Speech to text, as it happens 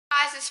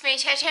guys, it's me,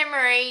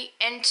 TayTayMaree,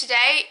 and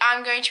today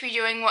I'm going to be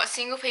doing what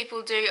single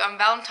people do on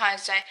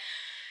Valentine's Day.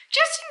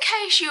 Just in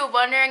case you were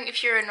wondering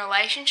if you're in a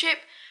relationship.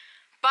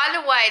 By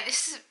the way,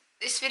 this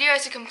video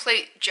is a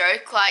complete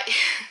joke. Like,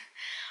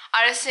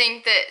 I just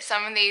think that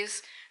some of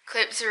these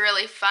clips are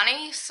really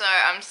funny, so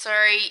I'm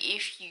sorry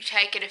if you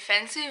take it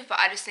offensive, but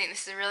I just think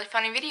this is a really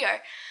funny video.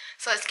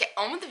 So let's get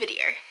on with the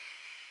video.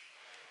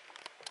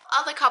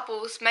 Other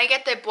couples may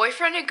get their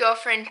boyfriend or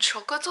girlfriend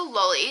chocolates or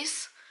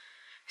lollies.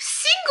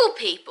 Single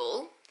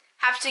people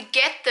have to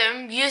get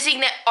them using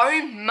their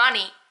own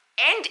money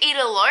and eat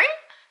alone.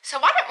 So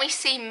why don't we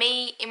see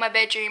me in my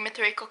bedroom at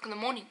 3 o'clock in the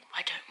morning? Why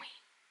don't we?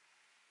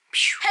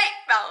 Hey,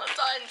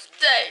 Valentine's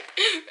Day.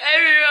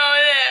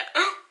 Everyone there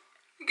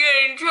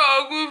getting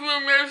chocolates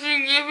from their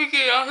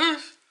significant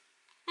others.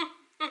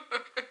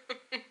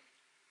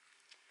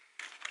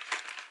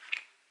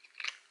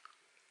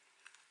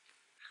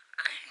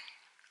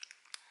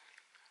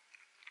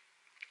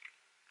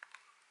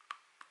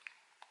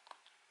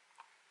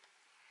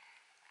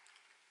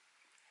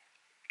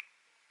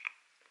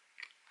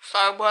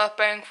 So worth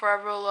being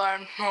forever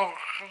alone.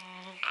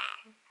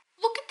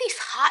 Look at this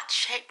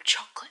heart-shaped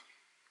chocolate.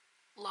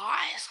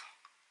 Lies.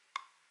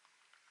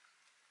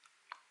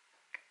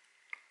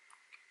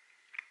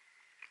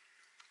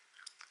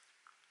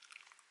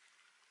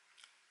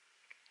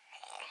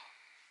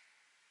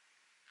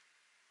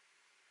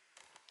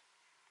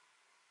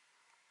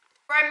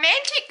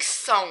 Romantic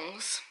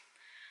songs.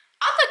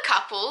 Other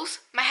couples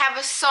may have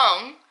a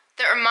song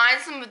that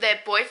reminds them of their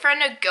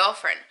boyfriend or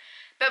girlfriend.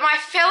 But my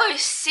fellow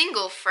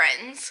single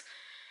friends,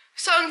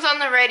 songs on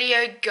the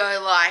radio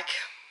go like...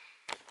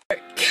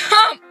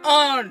 Come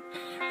on!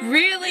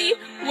 Really?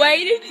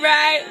 Waited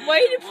right?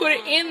 Way to put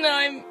it in that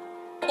I'm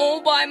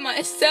all by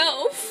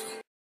myself.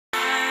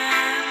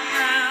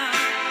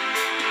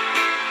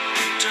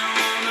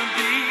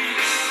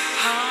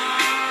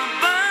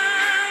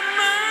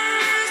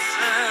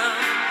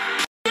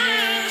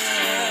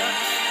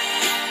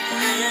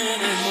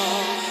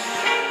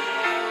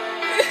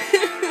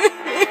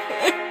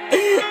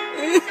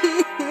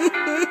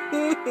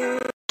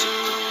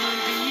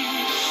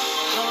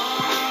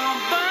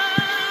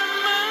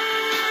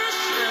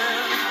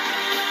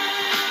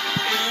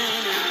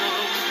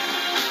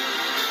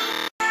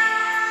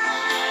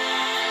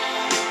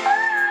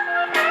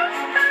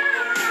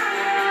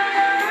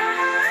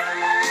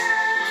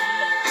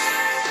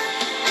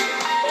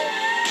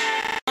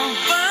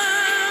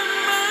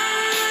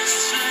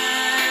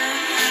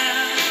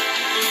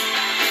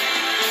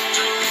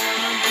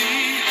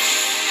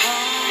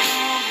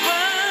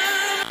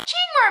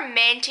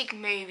 Romantic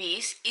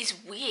movies is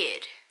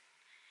weird,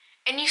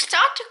 and you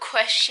start to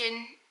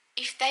question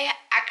if they are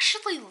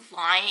actually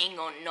lying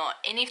or not,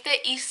 and if there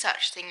is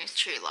such thing as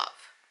true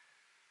love.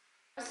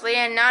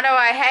 Leonardo,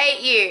 I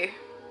hate you.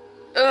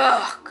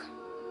 Ugh.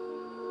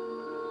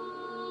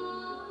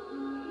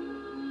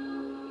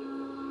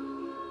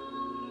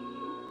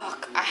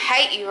 Ugh, I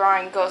hate you,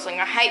 Ryan Gosling.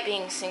 I hate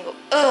being single.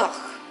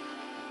 Ugh.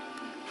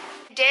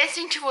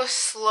 Dancing to a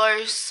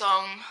slow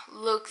song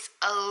looks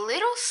a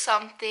little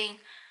something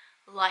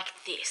like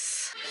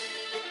this.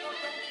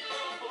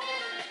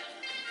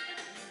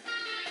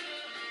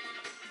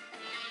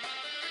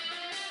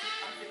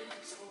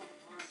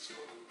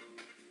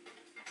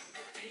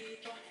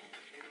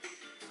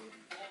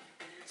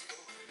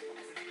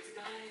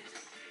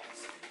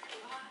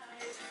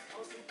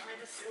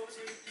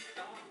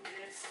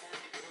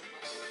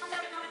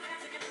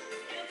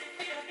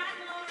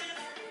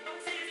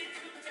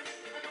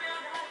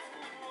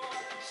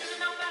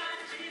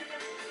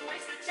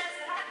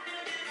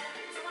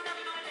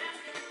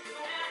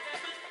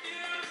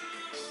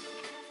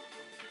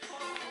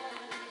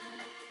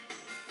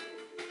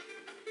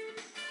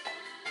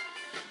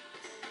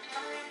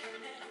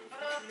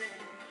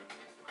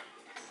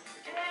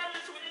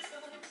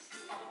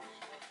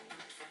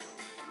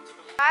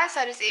 Guys,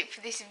 that is it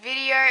for this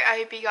video. I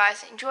hope you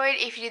guys enjoyed.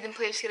 If you did, then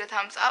please give it a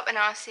thumbs up, and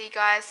I'll see you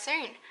guys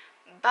soon.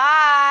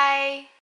 Bye!